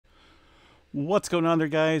What's going on there,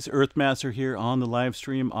 guys? Earthmaster here on the live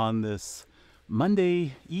stream on this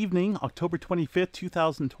Monday evening, October 25th,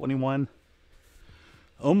 2021.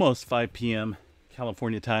 Almost 5 p.m.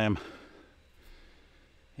 California time.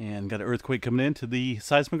 And got an earthquake coming into the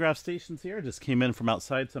seismograph stations here. Just came in from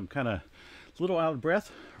outside, so I'm kind of a little out of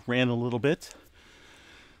breath. Ran a little bit.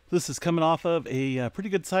 This is coming off of a pretty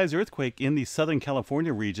good size earthquake in the Southern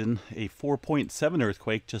California region. A 4.7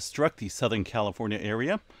 earthquake just struck the Southern California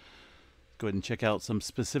area. Go ahead and check out some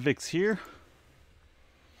specifics here.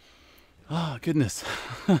 Oh, goodness.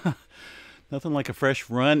 Nothing like a fresh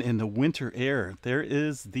run in the winter air. There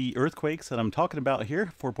is the earthquakes that I'm talking about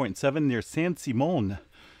here. 4.7 near San Simeon.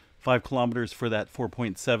 5 kilometers for that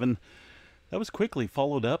 4.7. That was quickly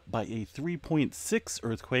followed up by a 3.6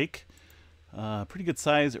 earthquake. Pretty good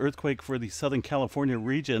size earthquake for the Southern California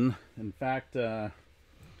region. In fact,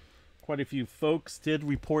 quite a few folks did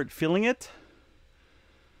report feeling it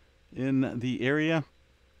in the area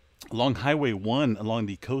along Highway 1 along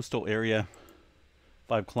the coastal area,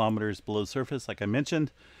 5 kilometers below surface. Like I mentioned,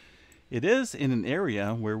 it is in an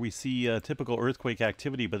area where we see typical earthquake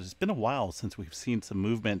activity, but it's been a while since we've seen some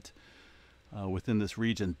movement within this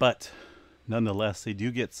region. But nonetheless, they do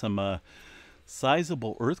get some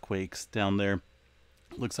sizable earthquakes down there.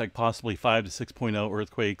 Looks like possibly 5 to 6.0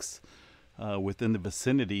 earthquakes within the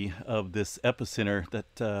vicinity of this epicenter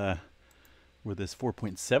that where this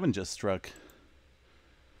 4.7 just struck.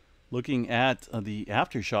 Looking at the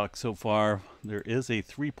aftershock so far, there is a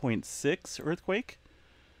 3.6 earthquake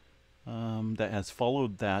that has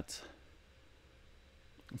followed that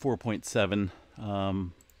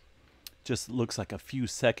 4.7. Just looks like a few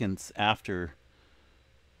seconds afterwards.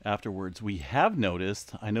 We have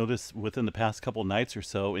noticed, I noticed within the past couple nights or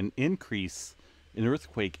so, an increase in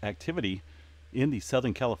earthquake activity in the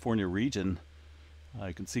Southern California region.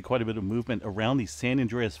 You can see quite a bit of movement around the San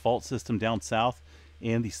Andreas fault system down south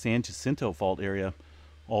and the San Jacinto fault area,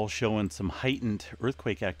 all showing some heightened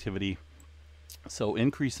earthquake activity. So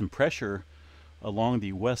increase in pressure along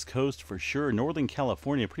the west coast for sure. Northern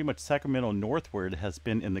California, pretty much Sacramento northward, has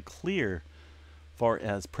been in the clear far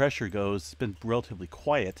as pressure goes. It's been relatively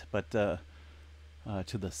quiet, but to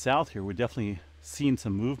the south here, we're definitely seen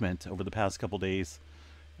some movement over the past couple days,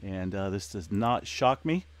 and this does not shock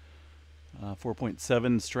me.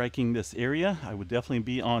 4.7 striking this area. I would definitely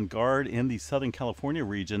be on guard in the Southern California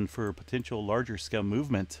region for potential larger scale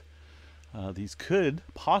movement. These could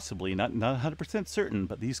possibly, not 100% certain,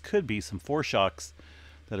 but these could be some foreshocks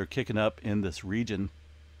that are kicking up in this region.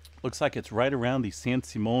 Looks like it's right around the San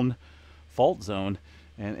Simeon fault zone,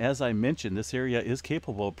 and as I mentioned, this area is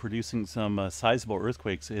capable of producing some sizable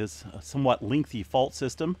earthquakes. It is a somewhat lengthy fault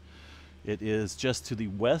system. It is just to the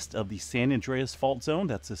west of the San Andreas fault zone.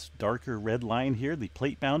 That's this darker red line here, the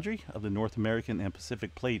plate boundary of the North American and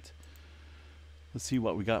Pacific plate. Let's see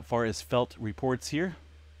what we got as far as felt reports here.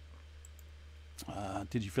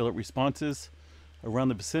 Did you feel it responses around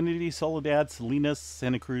the vicinity? Soledad, Salinas,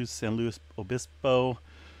 Santa Cruz, San Luis Obispo.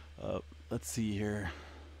 Let's see here.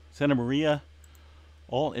 Santa Maria.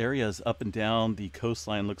 All areas up and down the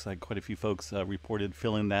coastline. Looks like quite a few folks reported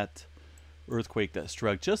feeling that earthquake that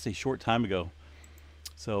struck just a short time ago.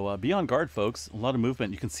 So be on guard, folks. A lot of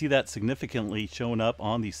movement. You can see that significantly showing up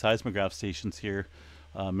on the seismograph stations here.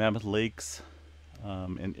 Mammoth Lakes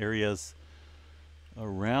and areas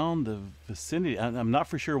around the vicinity. I'm not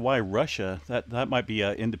for sure why Russia. That might be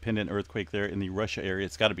an independent earthquake there in the Russia area.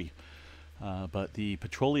 It's got to be. But the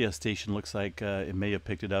Petrolia station looks like it may have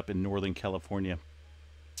picked it up in Northern California.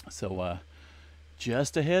 So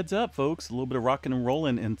just a heads up, folks, a little bit of rocking and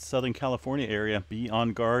rolling in Southern California area. Be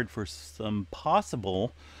on guard for some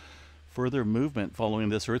possible further movement following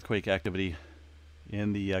this earthquake activity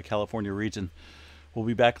in the California region. We'll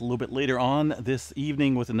be back a little bit later on this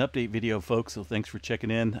evening with an update video, folks. So thanks for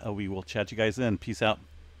checking in. We will chat you guys in. Peace out.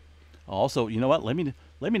 Also, you know what? Let me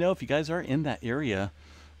know if you guys are in that area.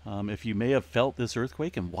 If you may have felt this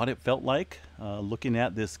earthquake and what it felt like. Looking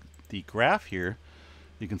at the graph here,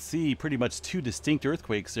 you can see pretty much two distinct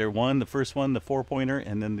earthquakes there. The first one, the 4-pointer,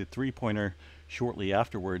 and then the 3-pointer shortly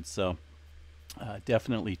afterwards. So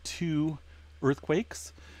definitely two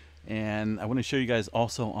earthquakes. And I want to show you guys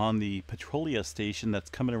also on the Petrolia station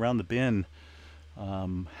that's coming around the bend,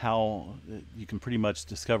 how you can pretty much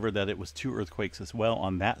discover that it was two earthquakes as well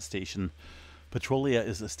on that station. Petrolia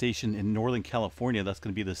is a station in Northern California. That's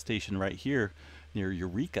going to be the station right here near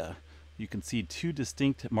Eureka. You can see two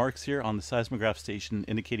distinct marks here on the seismograph station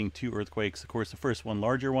indicating two earthquakes. Of course, the first one,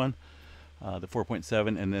 larger one, the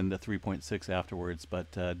 4.7, and then the 3.6 afterwards.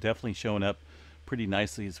 But definitely showing up pretty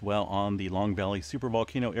nicely as well on the Long Valley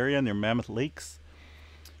supervolcano area near Mammoth Lakes.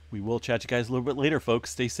 We will chat you guys a little bit later,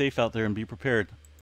 folks. Stay safe out there and be prepared.